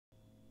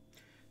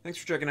Thanks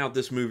for checking out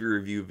this movie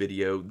review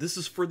video. This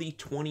is for the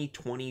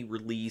 2020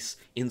 release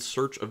In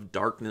Search of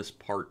Darkness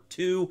Part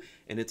 2,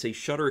 and it's a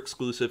Shudder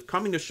exclusive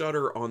coming to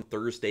Shudder on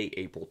Thursday,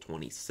 April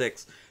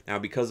 26th. Now,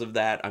 because of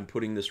that, I'm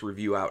putting this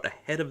review out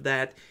ahead of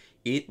that.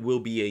 It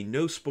will be a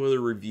no-spoiler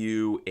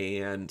review,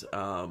 and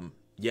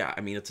yeah,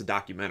 I mean, it's a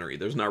documentary.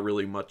 There's not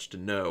really much to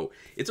know.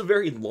 It's a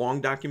very long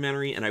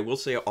documentary, and I will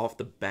say off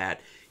the bat,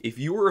 if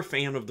you were a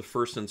fan of the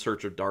first In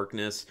Search of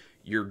Darkness,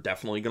 you're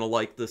definitely going to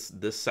like this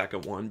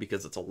second one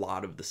because it's a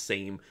lot of the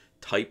same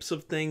types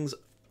of things,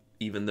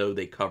 even though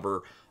they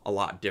cover a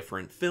lot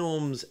different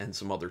films and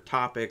some other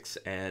topics.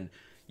 And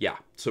yeah,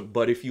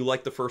 but if you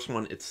like the first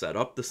one, it's set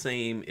up the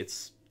same.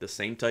 It's the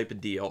same type of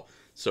deal.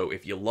 So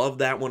if you love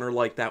that one or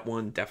like that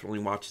one, definitely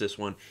watch this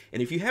one.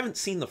 And if you haven't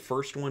seen the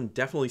first one,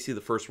 definitely see the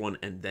first one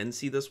and then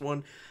see this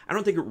one. I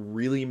don't think it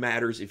really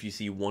matters if you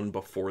see one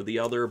before the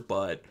other,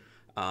 but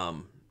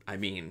I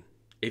mean,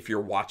 if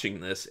you're watching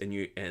this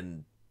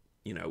and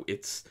you know,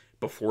 it's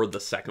before the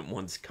second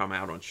one's come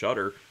out on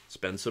Shudder,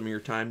 spend some of your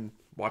time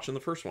watching the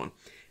first one.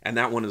 And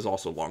that one is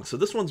also long. So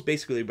this one's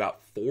basically about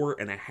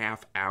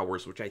 4.5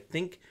 hours, which I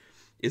think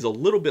is a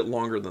little bit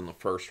longer than the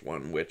first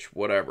one, which,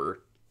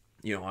 whatever,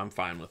 you know, I'm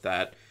fine with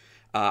that.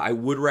 I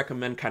would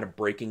recommend kind of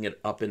breaking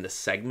it up into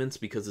segments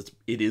because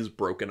it is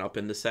broken up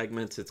into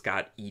segments. It's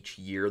got each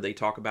year they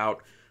talk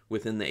about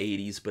within the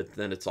 80s, but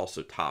then it's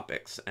also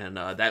topics. And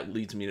that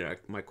leads me to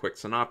my quick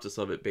synopsis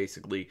of it,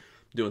 basically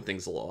doing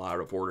things a little out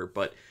of order.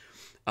 But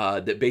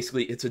that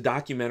basically it's a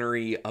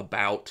documentary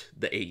about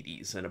the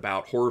 80s and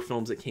about horror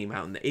films that came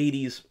out in the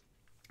 80s.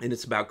 And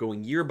it's about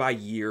going year by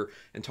year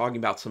and talking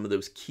about some of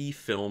those key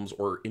films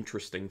or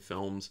interesting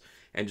films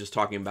and just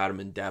talking about them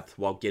in depth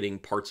while getting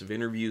parts of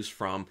interviews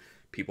from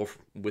people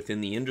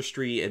within the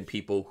industry and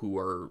people who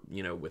are,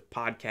 you know, with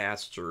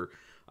podcasts or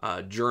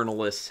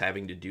journalists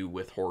having to do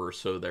with horror.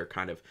 So they're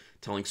kind of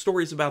telling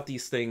stories about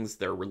these things,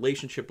 their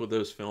relationship with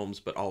those films,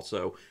 but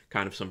also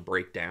kind of some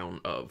breakdown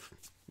of,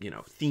 you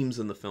know, themes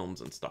in the films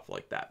and stuff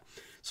like that.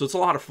 So it's a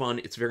lot of fun.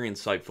 It's very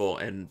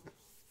insightful and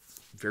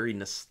very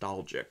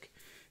nostalgic.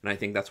 And I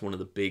think that's one of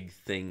the big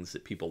things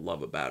that people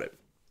love about it.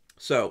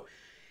 So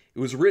it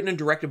was written and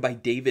directed by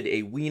David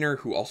A. Weiner,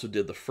 who also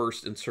did the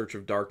first In Search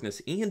of Darkness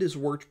and is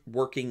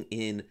working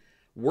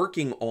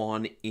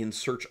on In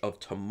Search of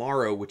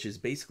Tomorrow, which is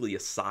basically a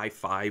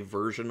sci-fi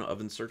version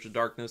of In Search of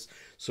Darkness.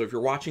 So if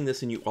you're watching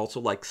this and you also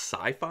like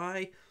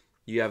sci-fi,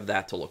 you have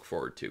that to look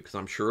forward to, because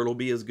I'm sure it'll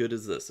be as good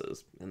as this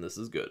is, and this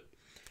is good.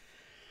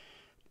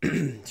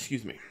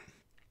 Excuse me.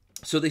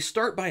 So they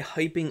start by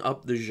hyping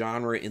up the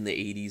genre in the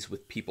 80s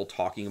with people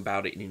talking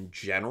about it in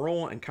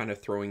general and kind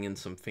of throwing in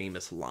some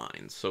famous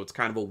lines. So it's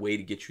kind of a way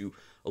to get you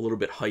a little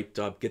bit hyped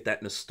up, get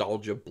that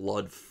nostalgia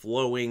blood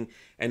flowing,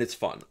 and it's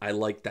fun. I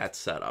like that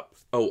setup.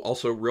 Oh,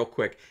 also real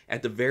quick,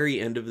 at the very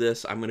end of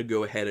this, I'm going to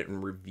go ahead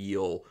and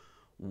reveal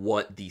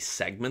what the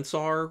segments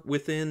are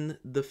within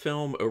the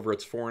film over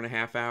its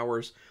 4.5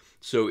 hours.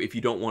 So if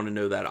you don't want to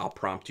know that, I'll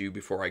prompt you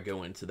before I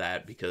go into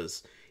that,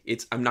 because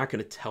I'm not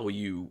going to tell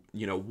you,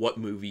 you know, what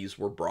movies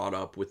were brought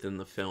up within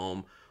the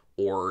film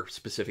or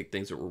specific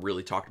things that were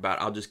really talked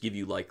about. I'll just give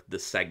you like the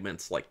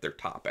segments, like their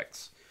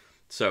topics.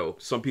 So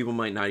some people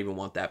might not even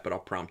want that, but I'll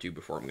prompt you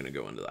before I'm going to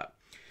go into that.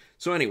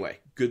 So anyway,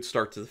 good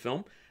start to the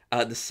film.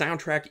 The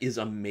soundtrack is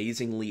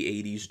amazingly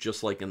 80s,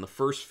 just like in the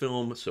first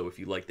film. So if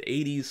you like the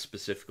 80s,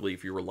 specifically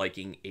if you were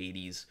liking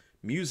 80s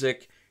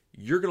music,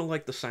 you're going to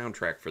like the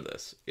soundtrack for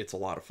this. It's a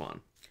lot of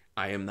fun.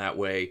 I am that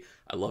way.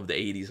 I love the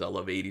 80s. I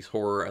love 80s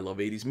horror. I love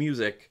 80s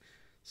music.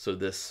 So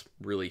this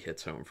really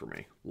hits home for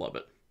me. Love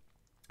it.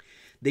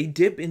 They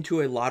dip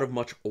into a lot of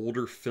much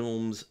older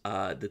films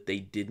that they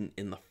didn't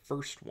in the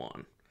first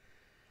one,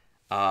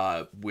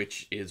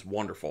 which is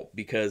wonderful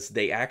because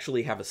they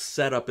actually have a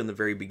setup in the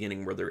very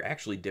beginning where they're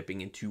actually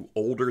dipping into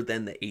older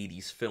than the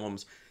 80s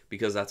films,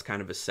 because that's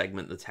kind of a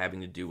segment that's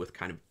having to do with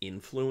kind of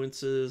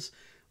influences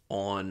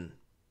on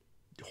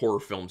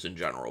horror films in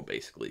general,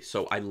 basically.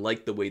 So I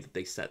like the way that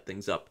they set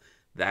things up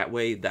that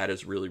way. That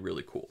is really,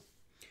 really cool.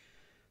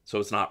 So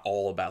it's not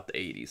all about the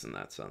 80s in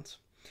that sense.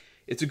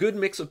 It's a good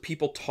mix of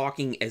people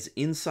talking as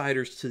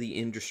insiders to the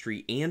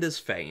industry and as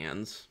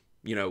fans.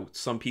 You know,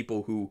 some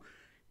people who,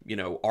 you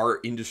know, are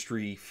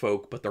industry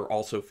folk, but they're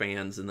also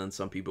fans, and then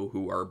some people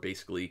who are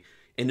basically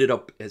ended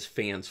up as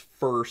fans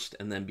first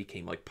and then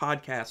became like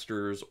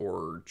podcasters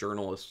or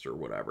journalists or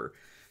whatever.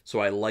 So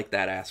I like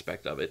that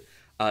aspect of it.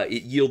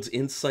 It yields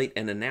insight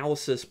and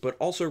analysis, but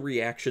also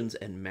reactions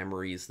and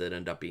memories that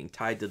end up being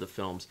tied to the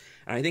films.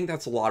 And I think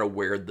that's a lot of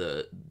where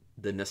the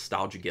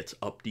nostalgia gets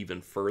upped even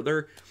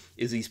further,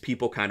 is these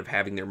people kind of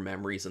having their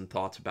memories and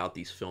thoughts about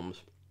these films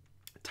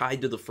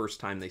tied to the first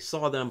time they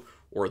saw them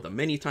or the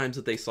many times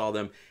that they saw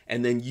them,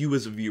 and then you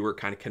as a viewer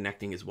kind of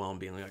connecting as well and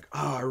being like,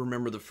 oh, I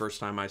remember the first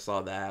time I saw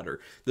that,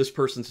 or this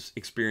person's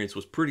experience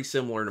was pretty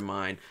similar to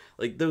mine.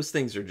 Like, those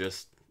things are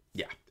just,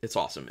 yeah, it's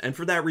awesome. And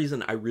for that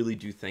reason, I really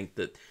do think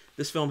that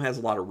this film has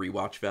a lot of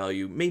rewatch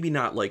value. Maybe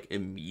not like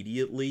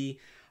immediately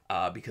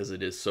because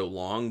it is so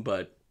long,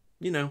 but,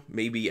 you know,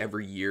 maybe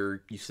every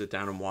year you sit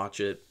down and watch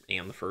it,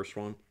 and the first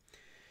one.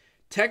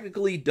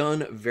 Technically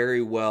done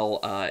very well,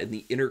 and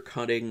the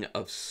intercutting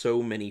of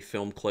so many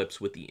film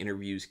clips with the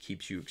interviews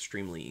keeps you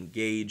extremely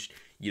engaged.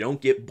 You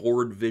don't get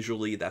bored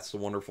visually. That's the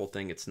wonderful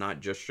thing. It's not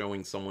just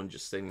showing someone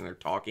just sitting there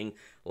talking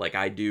like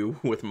I do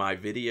with my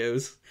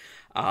videos.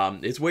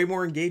 It's way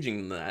more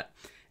engaging than that.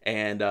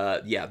 And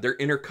yeah, their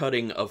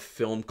intercutting of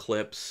film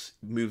clips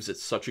moves at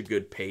such a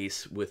good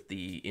pace with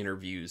the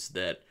interviews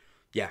that,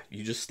 yeah,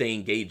 you just stay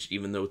engaged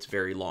even though it's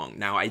very long.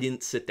 Now, I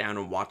didn't sit down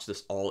and watch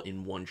this all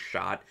in one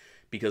shot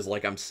because,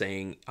 like I'm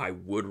saying, I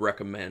would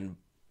recommend,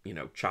 you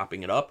know,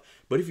 chopping it up.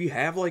 But if you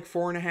have like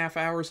 4.5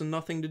 hours and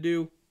nothing to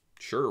do,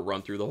 sure,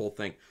 run through the whole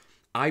thing.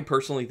 I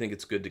personally think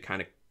it's good to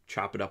kind of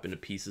chop it up into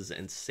pieces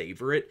and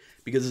savor it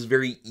because it's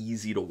very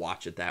easy to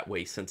watch it that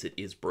way since it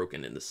is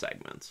broken into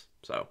segments.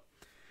 So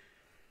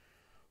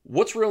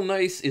what's real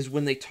nice is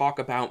when they talk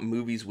about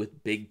movies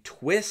with big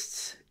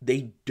twists,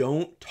 they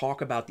don't talk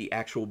about the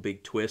actual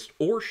big twist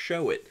or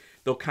show it.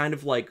 They'll kind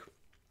of like,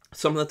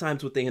 some of the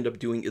times what they end up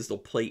doing is they'll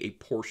play a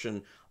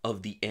portion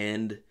of the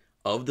end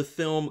of the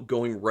film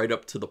going right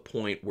up to the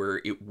point where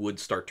it would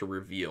start to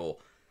reveal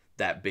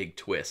that big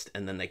twist,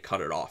 and then they cut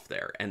it off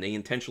there. And they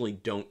intentionally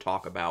don't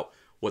talk about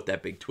what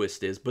that big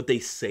twist is, but they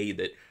say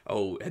that,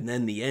 oh, and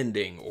then the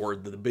ending, or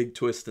the big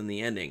twist in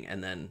the ending,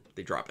 and then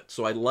they drop it.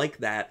 So I like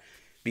that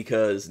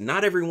because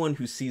not everyone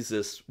who sees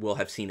this will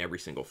have seen every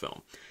single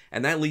film.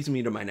 And that leads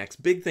me to my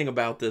next big thing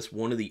about this.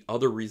 One of the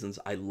other reasons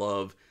I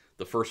love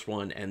the first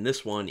one and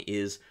this one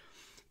is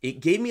it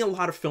gave me a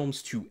lot of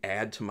films to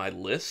add to my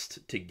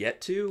list to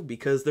get to,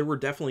 because there were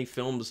definitely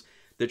films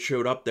that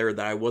showed up there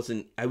that I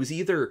was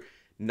either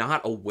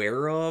not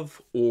aware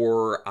of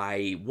or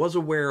I was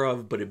aware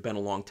of, but it'd been a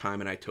long time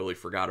and I totally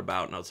forgot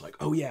about. And I was like,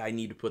 oh yeah, I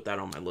need to put that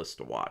on my list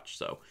to watch.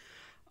 So,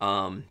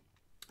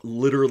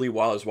 literally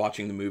while I was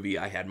watching the movie,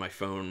 I had my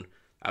phone,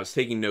 I was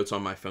taking notes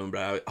on my phone, but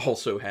I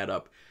also had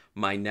up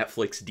my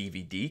Netflix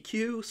DVD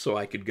queue so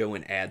I could go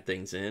and add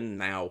things in.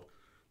 Now,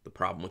 the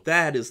problem with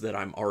that is that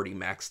I'm already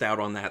maxed out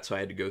on that, so I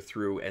had to go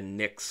through and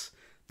nix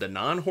the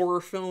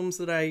non-horror films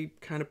that I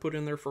kind of put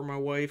in there for my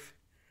wife.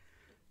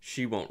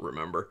 She won't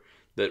remember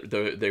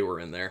that they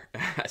were in there.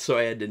 So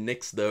I had to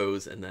nix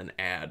those and then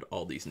add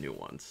all these new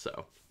ones.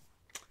 So,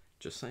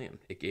 just saying.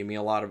 It gave me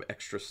a lot of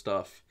extra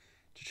stuff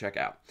to check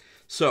out.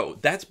 So,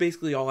 that's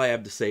basically all I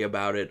have to say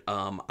about it.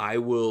 I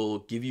will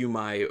give you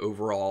my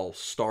overall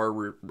star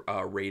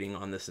rating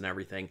on this and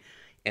everything.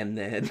 And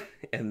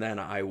then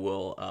I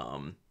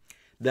will...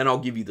 then I'll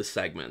give you the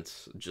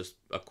segments, just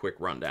a quick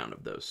rundown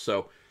of those.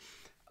 So,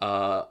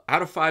 out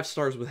of 5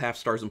 stars with half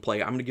stars in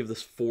play, I'm going to give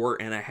this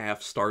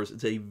 4.5 stars.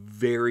 It's a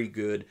very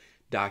good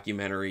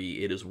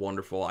documentary. It is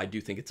wonderful. I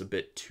do think it's a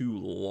bit too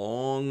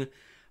long,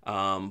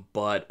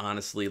 but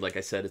honestly, like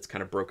I said, it's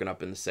kind of broken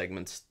up into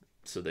segments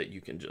so that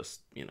you can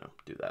just, you know,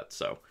 do that.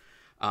 So,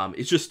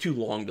 it's just too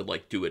long to,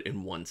 like, do it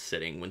in one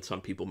sitting when some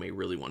people may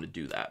really want to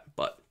do that.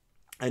 But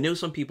I know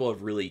some people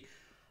have really...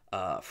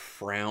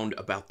 frowned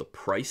about the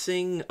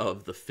pricing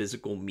of the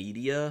physical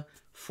media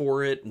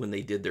for it when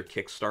they did their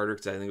Kickstarter,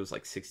 because I think it was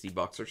like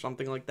 $60 or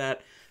something like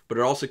that. But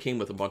it also came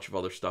with a bunch of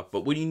other stuff.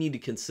 But what you need to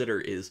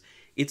consider is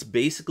it's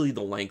basically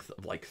the length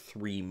of like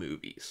 3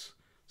 movies.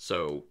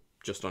 So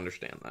just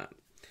understand that.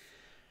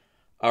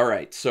 All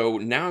right, so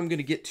now I'm going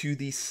to get to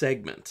the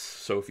segments.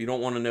 So if you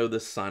don't want to know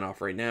this, sign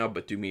off right now,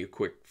 but do me a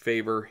quick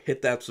favor,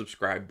 hit that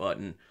subscribe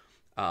button.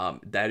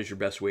 That is your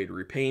best way to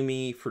repay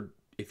me for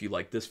if you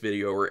like this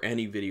video or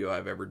any video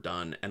I've ever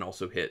done, and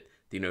also hit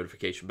the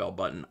notification bell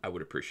button. I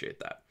would appreciate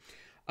that.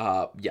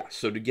 Yeah,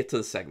 so to get to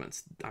the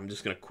segments, I'm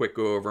just going to quick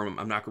go over them.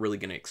 I'm not really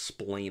going to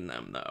explain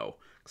them, though,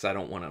 because I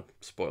don't want to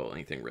spoil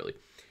anything, really.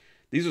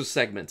 These are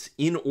segments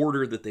in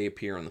order that they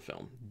appear in the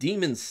film.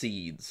 Demon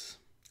Seeds,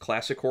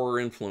 classic horror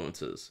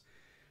influences.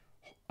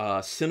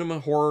 Cinema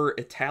horror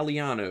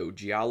Italiano,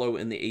 Giallo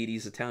in the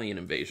 80s Italian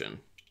invasion.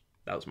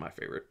 That was my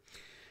favorite.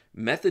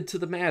 Method to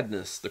the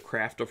Madness, the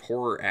craft of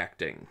horror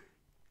acting.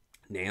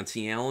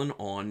 Nancy Allen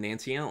on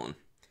Nancy Allen.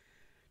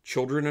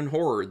 Children in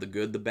Horror, the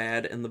good, the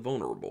bad, and the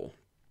vulnerable.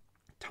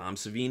 Tom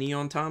Savini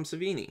on Tom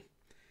Savini.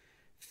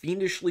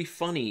 Fiendishly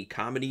Funny,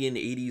 comedy in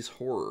 80s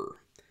horror.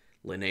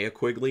 Linnea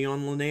Quigley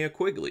on Linnea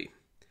Quigley.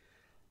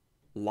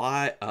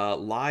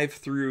 Live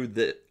Through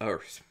This,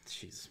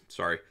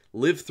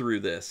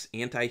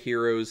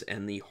 Anti-Heroes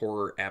and the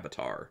Horror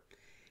Avatar.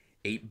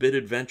 8-Bit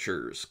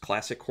Adventures,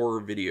 classic horror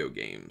video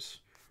games.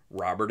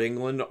 Robert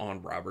Englund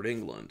on Robert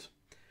Englund.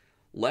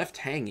 Left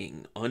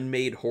Hanging,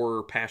 Unmade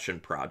Horror Passion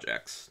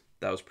Projects.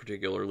 That was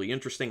particularly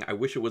interesting. I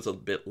wish it was a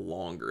bit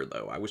longer,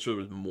 though. I wish there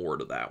was more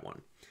to that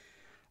one.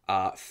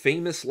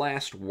 Famous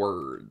Last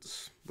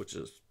Words, which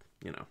is,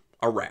 you know,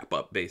 a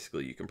wrap-up,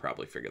 basically. You can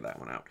probably figure that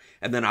one out.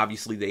 And then,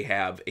 obviously, they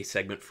have a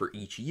segment for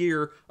each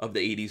year of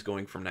the 80s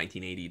going from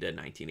 1980 to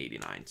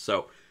 1989.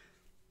 So,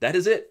 that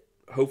is it.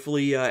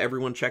 Hopefully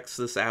everyone checks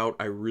this out.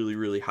 I really,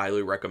 really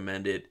highly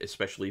recommend it,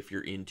 especially if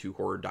you're into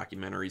horror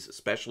documentaries,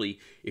 especially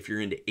if you're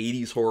into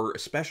 80s horror,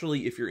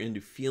 especially if you're into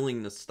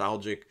feeling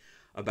nostalgic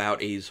about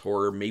 80s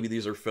horror. Maybe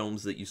these are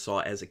films that you saw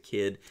as a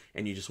kid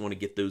and you just want to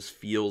get those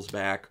feels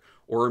back,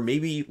 Or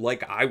maybe,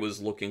 like I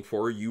was looking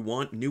for, you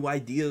want new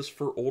ideas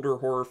for older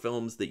horror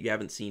films that you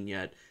haven't seen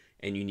yet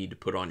and you need to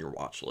put on your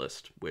watch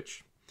list,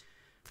 which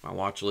my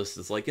watch list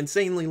is like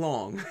insanely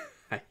long.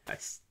 I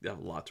have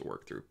a lot to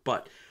work through,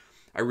 but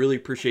I really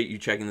appreciate you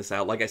checking this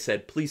out. Like I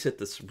said, please hit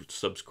the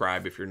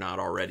subscribe if you're not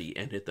already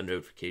and hit the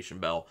notification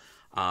bell.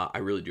 I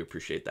really do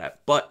appreciate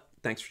that. But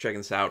thanks for checking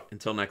this out.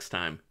 Until next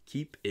time,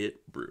 keep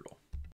it brutal.